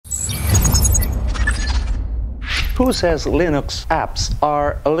Who says Linux apps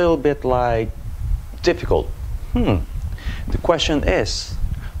are a little bit like difficult? The question is,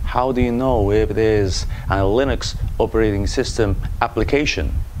 how do you know if it is a Linux operating system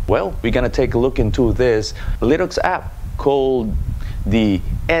application? Well, we're gonna take a look into this Linux app called the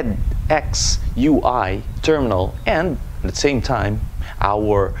Edex UI terminal, and at the same time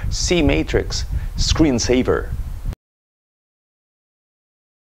our Cmatrix screensaver.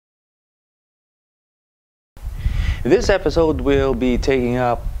 This episode will be taking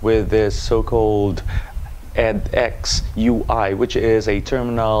up with this so-called Edex UI, which is a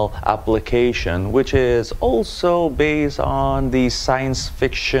terminal application which is also based on the science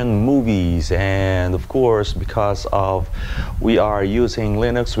fiction movies. And of course, because of we are using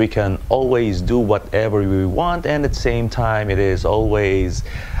Linux, we can always do whatever we want, and at the same time it is always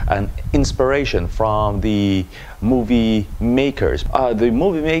an inspiration from the movie makers. The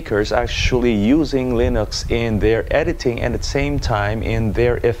movie makers actually using Linux in their editing and at the same time in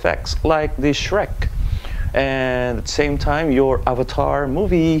their effects, like the Shrek, and at the same time your Avatar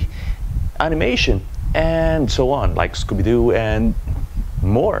movie animation and so on, like Scooby-Doo and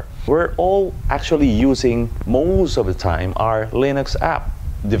more. We're all actually using most of the time our Linux app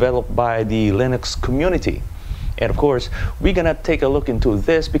developed by the Linux community. And of course, we're gonna take a look into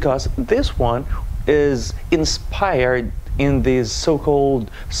this because this one is inspired in this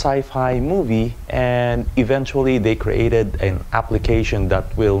so-called sci-fi movie, and eventually they created an application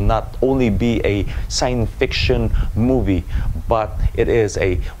that will not only be a science fiction movie, but it is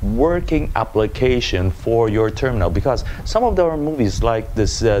a working application for your terminal, because some of the movies like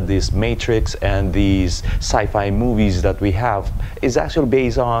this Matrix and these sci-fi movies that we have is actually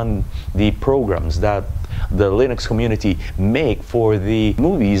based on the programs that the Linux community make for the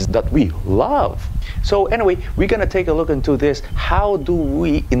movies that we love. So anyway, we're gonna take a look into this. How do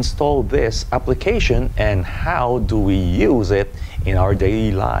we install this application and how do we use it in our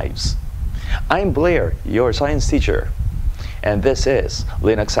daily lives? I'm Blair, your science teacher, and this is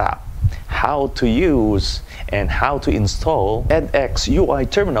Linux app. How to use and how to install Edex UI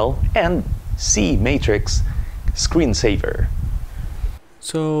terminal and Cmatrix screensaver.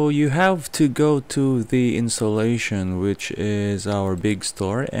 So you have to go to the installation, which is our big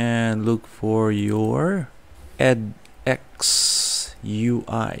store, and look for your Edex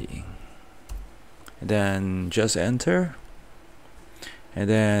UI. Then just enter, and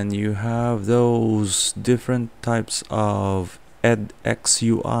then you have those different types of Edex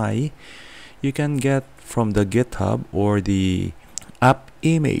UI you can get from the GitHub or the app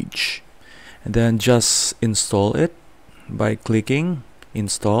image, and then just install it by clicking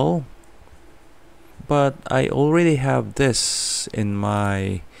install. But I already have this in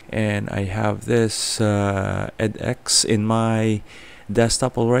my, and I have this Edex in my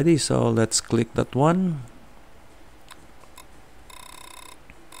desktop already, so let's click that one.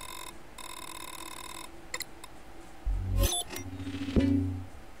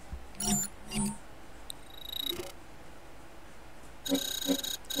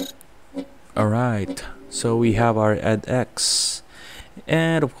 Alright, so we have our Edex.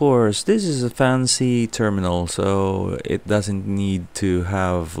 And of course, this is a fancy terminal, so it doesn't need to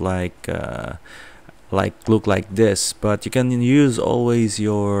have like look like this, but you can use always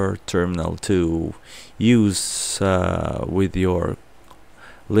your terminal to use with your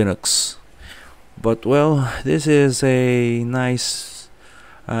Linux. But well, this is a nice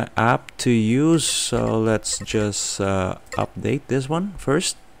app to use, so let's just update this one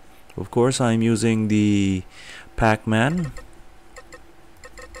first. Of course, I'm using the Pac-Man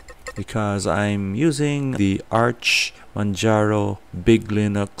because I'm using the Arch Manjaro Big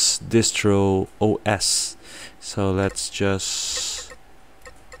Linux distro OS. So let's just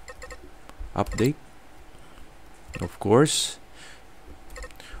update. Of course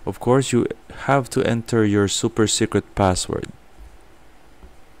you have to enter your super secret password.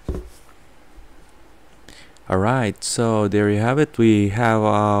 Alright, so there you have it. We have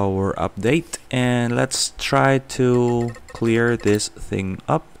our update, and let's try to clear this thing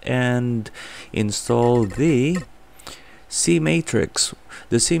up and install the Cmatrix.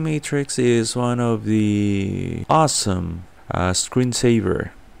 The Cmatrix is one of the awesome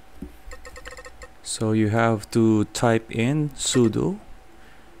screensaver. So you have to type in sudo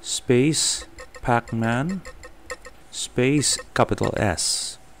space pacman space capital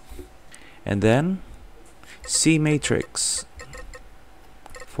S, and then Cmatrix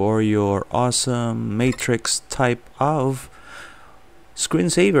for your awesome matrix type of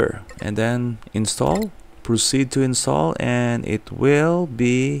screensaver, and then install. Proceed to install, and it will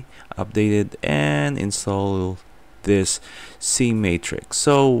be updated and installed this Cmatrix.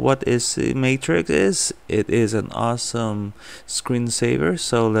 So what is Cmatrix is? It is an awesome screensaver.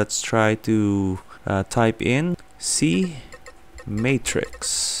 So let's try to type in Cmatrix,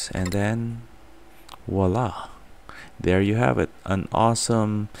 and then voila, there you have it, an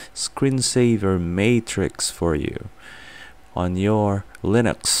awesome screensaver matrix for you on your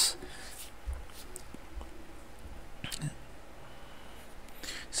Linux.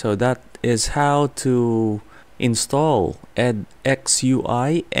 So that is how to install Edex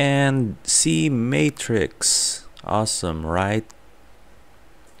UI and Cmatrix. Awesome, right?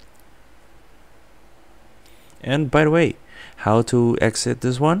 And by the way, how to exit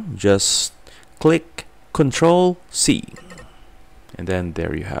this one? Just click Control C, and then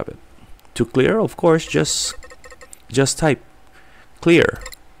there you have it. To clear, of course, just type clear,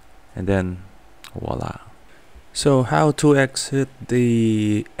 and then voila. So how to exit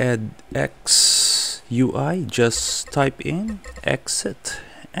the Edex UI? Just type in exit,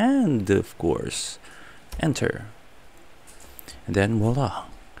 and of course enter, and then voila,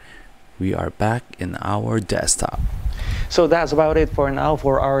 we are back in our desktop. So that's about it for now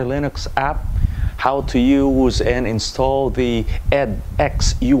for our Linux app. How to use and install the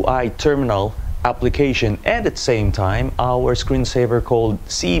Edex UI terminal application, and at the same time our screensaver called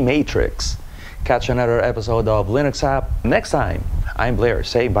Cmatrix. Catch another episode of Linux app next time. I'm Blair.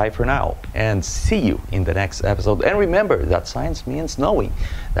 Say bye for now and see you in the next episode. And remember that science means knowing.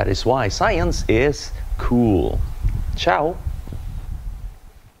 That is why science is cool. Ciao.